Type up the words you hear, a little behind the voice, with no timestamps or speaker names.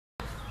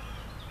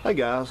Hey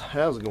guys,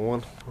 how's it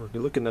going? We're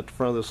looking at the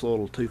front of this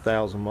little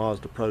 2000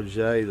 Mazda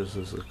Protege. This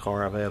is a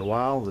car I've had a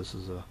while. This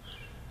is a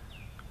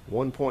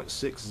 1.6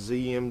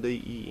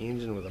 ZMDE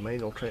engine with a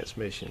manual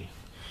transmission,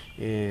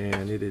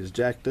 and it is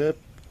jacked up.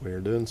 We're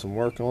doing some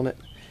work on it,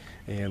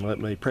 and let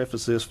me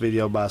preface this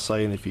video by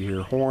saying if you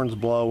hear horns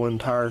blowing,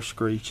 tires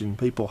screeching,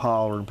 people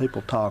hollering,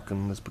 people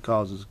talking, it's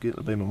because it's getting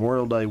to be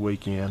Memorial Day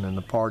weekend and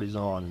the party's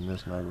on in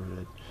this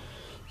neighborhood.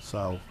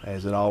 So,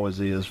 as it always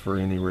is for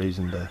any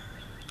reason to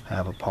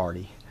have a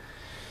party.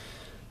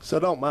 So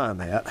don't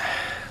mind that.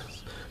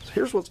 So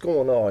here's what's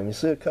going on. You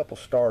see a couple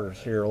starters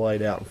here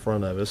laid out in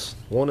front of us.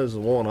 One is the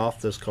one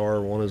off this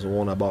car, one is the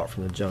one I bought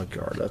from the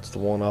junkyard. That's the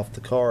one off the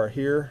car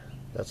here,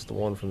 that's the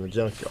one from the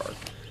junkyard.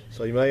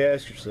 So you may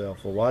ask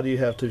yourself, well, why do you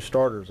have two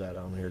starters out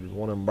on here? Did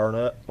one of them burn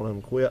up, one of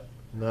them quit?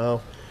 No,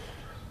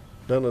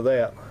 none of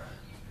that.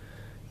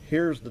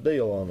 Here's the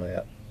deal on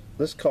that.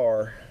 This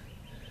car,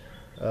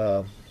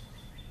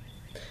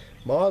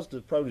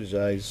 Mazda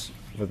Proteges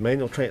with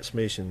manual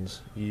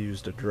transmissions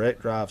used a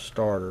direct drive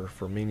starter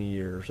for many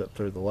years, up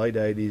through the late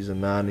 80s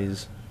and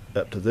 90s,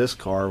 up to this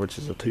car, which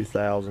is a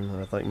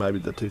 2000, I think maybe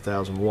the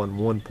 2001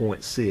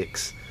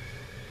 1.6,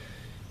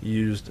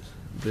 used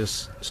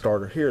this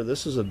starter here.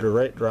 This is a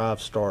direct drive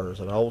starter.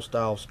 It's an old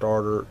style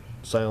starter,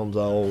 sounds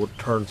old,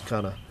 turns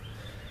kind of,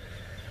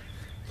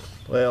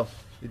 well,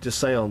 it just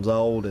sounds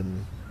old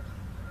and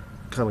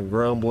kind of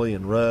grumbly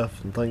and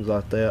rough and things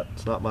like that.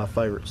 It's not my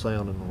favorite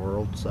sound in the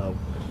world, so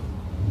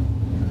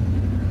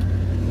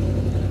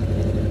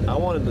I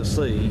wanted to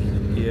see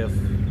if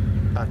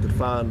I could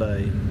find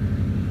a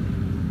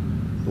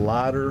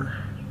lighter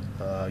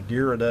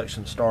gear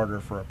reduction starter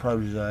for a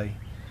Protege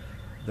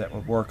that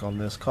would work on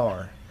this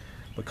car,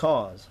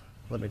 because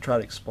let me try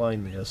to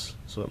explain this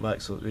so it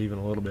makes even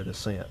a little bit of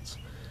sense.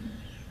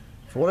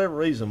 For whatever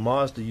reason,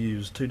 Mazda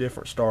used two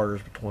different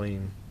starters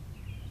between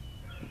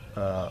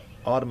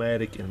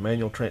automatic and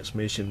manual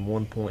transmission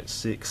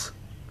 1.6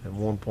 and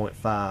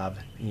 1.5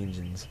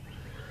 engines.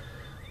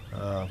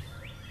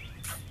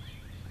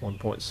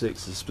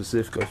 1.6 is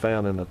specifically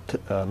found in the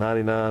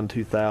 99,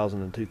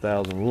 2000, and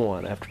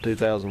 2001. After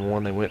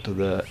 2001, they went to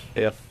the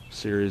F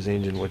series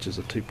engine, which is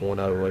a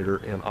 2.0 liter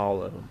in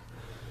all of them.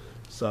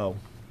 So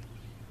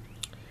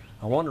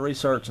I wanted to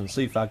research and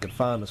see if I could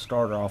find a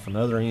starter off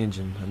another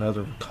engine,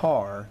 another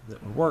car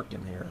that would work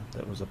in here,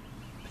 that was a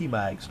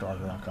PMAG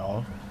starter, I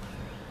call it.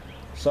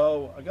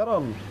 So I got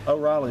on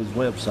O'Reilly's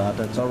website,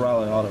 that's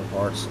O'Reilly Auto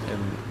Parts,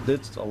 and did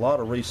a lot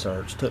of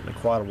research. Took me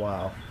quite a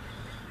while,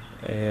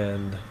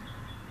 and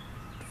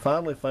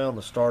finally found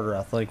the starter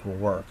I think will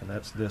work, and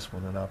that's this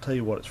one, and I'll tell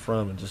you what it's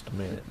from in just a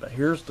minute. But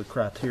here's the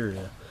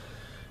criteria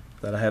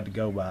that I had to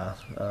go by.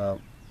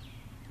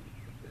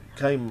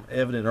 Came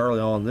evident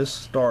early on, this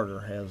starter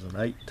has an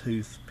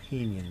 8-tooth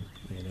pinion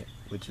in it,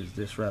 which is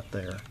this right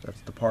there. That's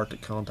the part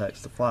that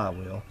contacts the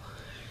flywheel.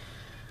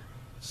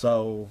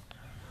 So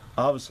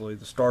obviously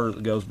the starter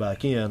that goes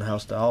back in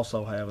has to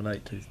also have an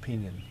 8-tooth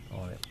pinion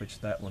on it,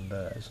 which that one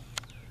does.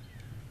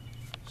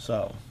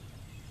 So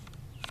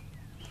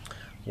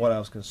what I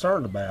was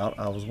concerned about,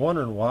 I was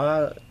wondering,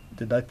 why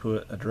did they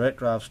put a direct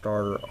drive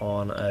starter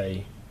on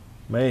a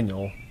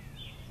manual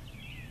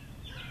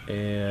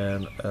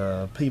and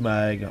a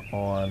PMAG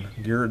on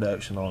gear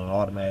reduction on an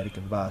automatic,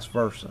 and vice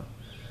versa.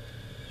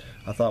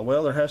 I thought,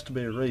 well, there has to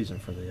be a reason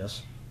for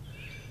this,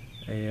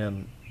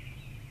 and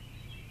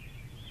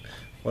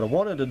what I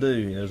wanted to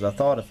do is, I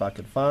thought if I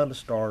could find a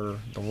starter,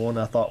 the one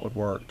I thought would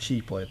work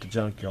cheaply at the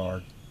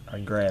junkyard,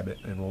 I'd grab it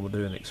and we'll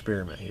do an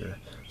experiment here.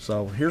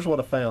 So here's what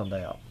I found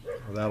out,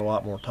 without a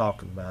lot more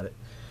talking about it.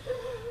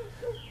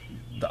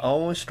 The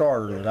only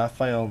starter that I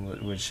found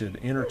that we should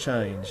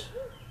interchange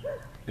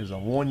is a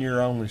 1-year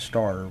only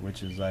starter,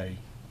 which is a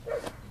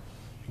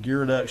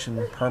gear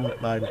reduction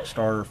permanent magnet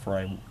starter for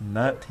a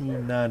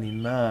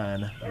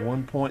 1999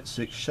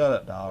 1.6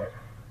 shut-up dog,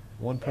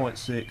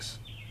 1.6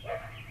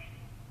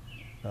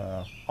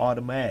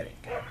 automatic.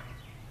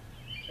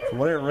 For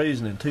whatever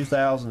reason, in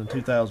 2000 and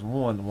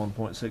 2001, the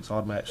 1.6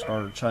 automatic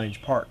starter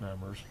changed part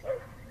numbers.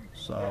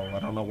 So I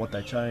don't know what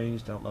they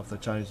changed. I don't know if they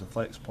changed the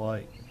flex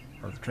plate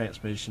or the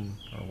transmission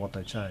or what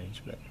they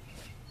changed, but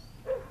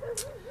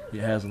it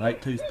has an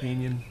 8-tooth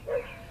pinion.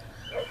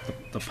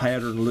 The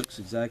pattern looks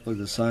exactly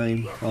the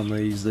same on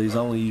these. These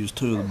only use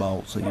 2 of the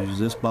bolts. They use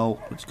this bolt,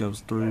 which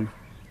goes through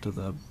to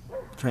the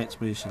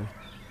transmission,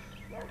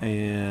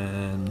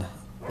 and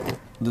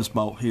this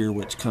bolt here,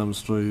 which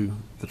comes through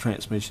the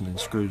transmission and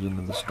screws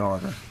into the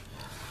starter.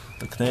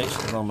 The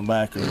connections on the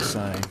back are the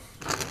same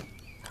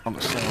on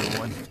the same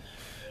one,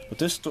 but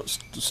this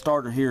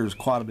starter here is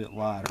quite a bit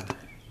lighter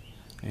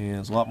and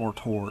it's a lot more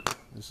torque.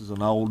 This is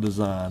an old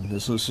design.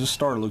 This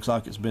starter looks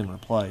like it's been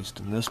replaced,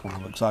 and this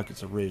one looks like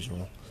it's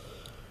original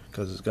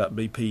because it's got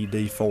BP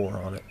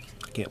D4 on it.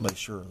 I can't be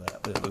sure of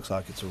that, but it looks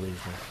like it's original,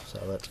 so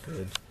that's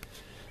good.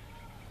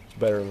 It's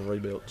better than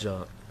rebuilt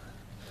junk.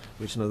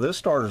 Which, you know, this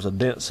starter's a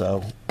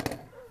Denso.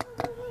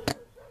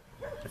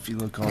 If you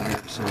look on it,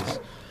 it says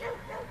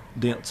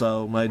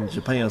Denso, made in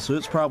Japan, so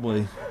it's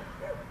probably,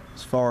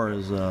 as far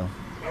as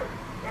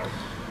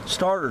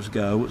starters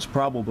go, it's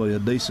probably a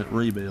decent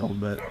rebuild,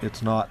 but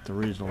it's not the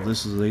original.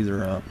 This is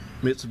either a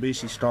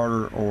Mitsubishi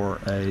starter or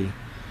a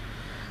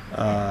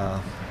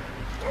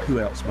who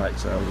else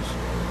makes those?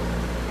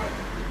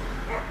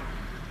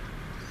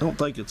 I don't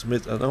think it's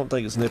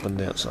Nip and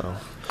Dent, so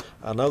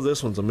I know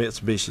this one's a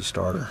Mitsubishi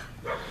starter.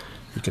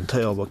 You can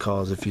tell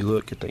because if you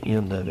look at the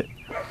end of it,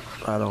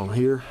 right on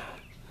here,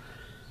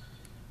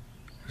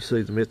 you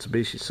see the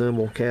Mitsubishi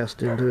symbol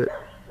cast into it.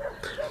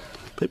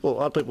 A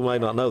lot of people may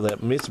not know that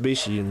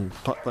Mitsubishi and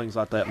things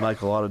like that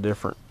make a lot of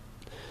different.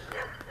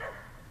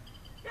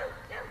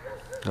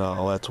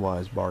 Oh, that's why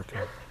he's barking.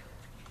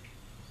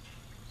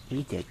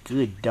 He's a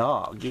good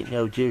dog. Didn't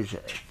know there's a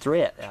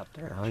threat out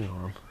there. Hang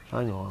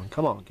on.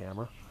 Come on,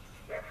 camera.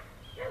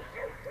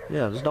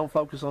 Yeah, just don't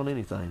focus on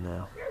anything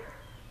now.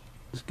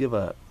 Just give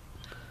up.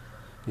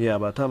 Yeah,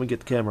 by the time we get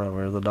the camera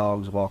over there, the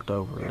dog's walked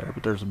over there,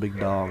 but there's a big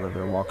dog over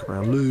there walking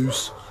around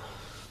loose.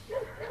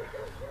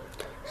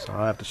 So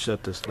I have to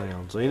shut this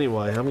down. So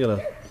anyway, I'm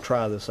gonna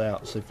try this out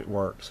and see if it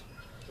works.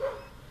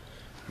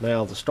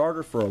 Now the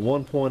starter for a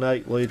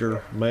 1.8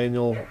 liter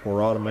manual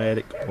or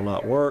automatic will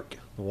not work.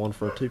 The one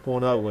for a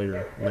 2.0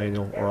 liter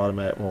manual or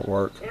automatic won't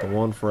work. The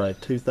one for a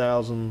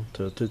 2000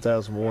 to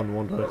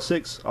 2001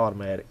 1.6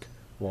 automatic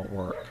won't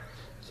work.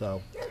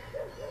 So,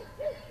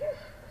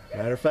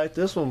 matter of fact,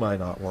 this one may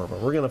not work,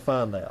 but we're gonna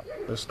find out.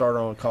 This starter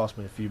only cost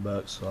me a few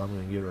bucks, so I'm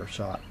gonna give her a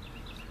shot.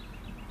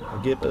 I'll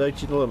get back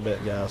to you in a little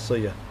bit, guys.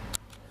 See ya.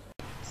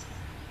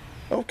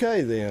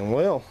 Okay then,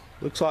 well,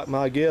 looks like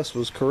my guess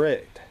was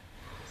correct.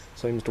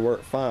 Seems to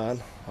work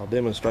fine. I'll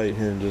demonstrate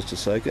here in just a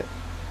second.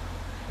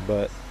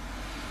 But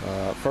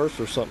first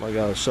there's something I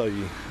gotta show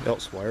you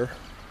elsewhere.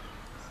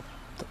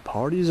 The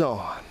party's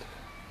on.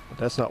 But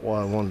that's not what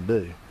I wanted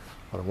to do.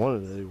 What I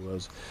wanted to do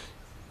was,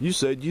 you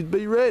said you'd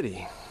be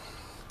ready.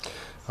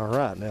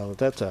 Alright, now that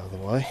that's out of the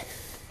way.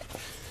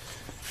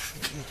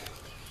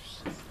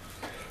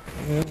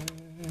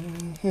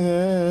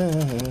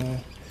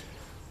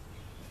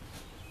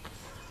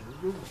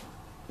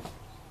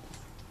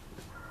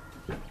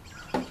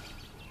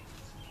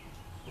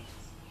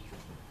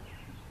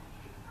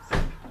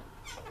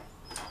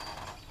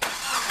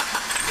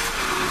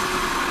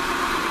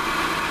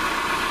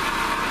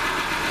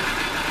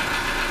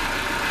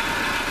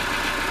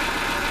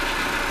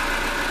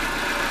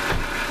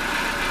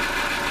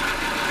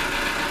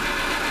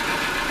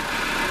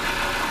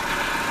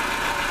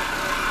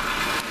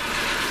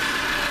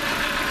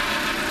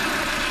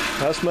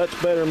 That's much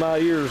better in my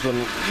ears than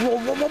that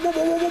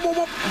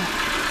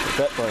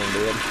thing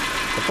did.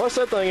 And plus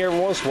that thing every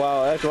once in a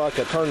while acted like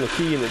I turned the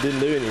key and it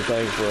didn't do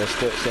anything for a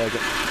split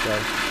second. So,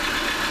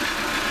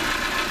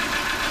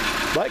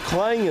 that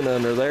clanging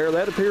under there,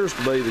 that appears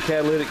to be the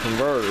catalytic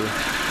converter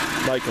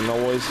making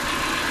noise.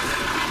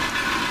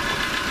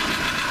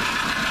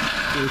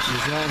 Which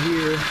is right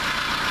here.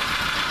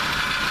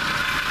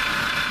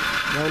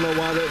 I don't know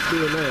why that's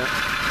doing that.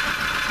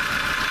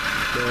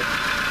 But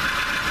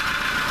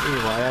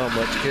anyway, I don't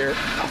much care.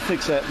 I'll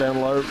fix that down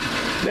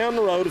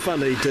the road if I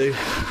need to.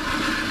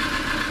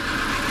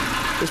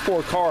 This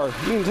poor car,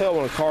 you can tell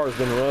when a car's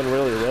been run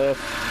really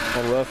rough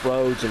on rough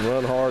roads and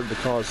run hard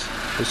because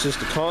it's just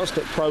a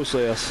constant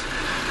process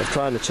of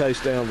trying to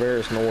chase down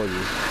various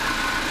noises.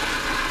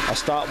 I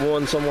stop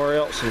one somewhere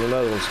else and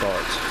another one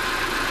starts.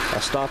 I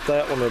stop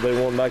that one, there'll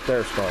be one back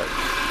there start.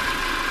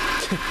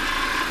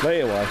 But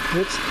anyway,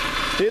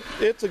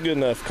 it's a good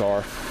enough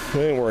car.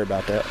 We ain't worry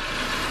about that.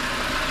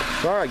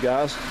 Alright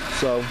guys,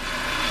 so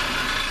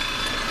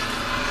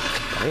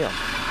damn,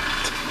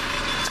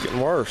 it's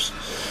getting worse.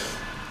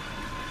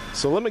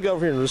 So let me go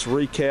over here and just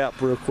recap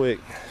real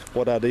quick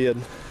what I did.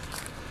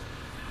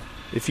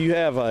 If you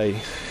have at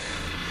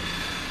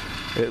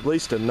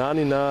least a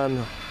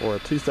 99 or a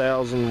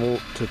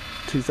 2000 to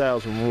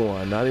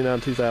 2001,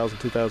 99, 2000,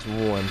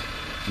 2001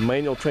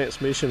 manual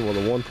transmission with a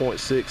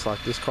 1.6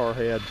 like this car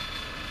had,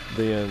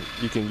 then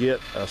you can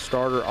get a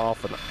starter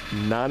off a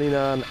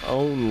 99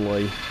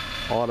 only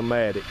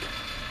automatic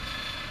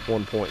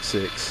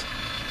 1.6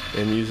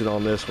 and use it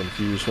on this one if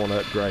you just want to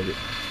upgrade it.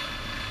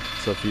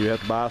 So if you have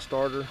to buy a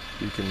starter,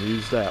 you can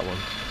use that one.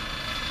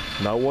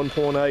 No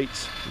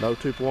 1.8s, no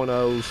 2.0s,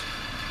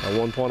 no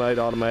 1.8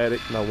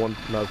 automatic, no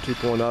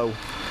 2.0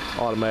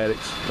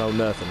 automatics, no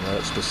nothing.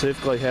 It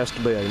specifically has to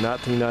be a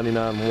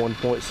 1999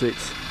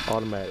 1.6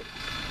 automatic.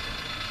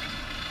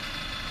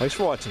 Thanks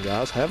for watching,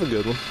 guys. Have a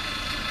good one.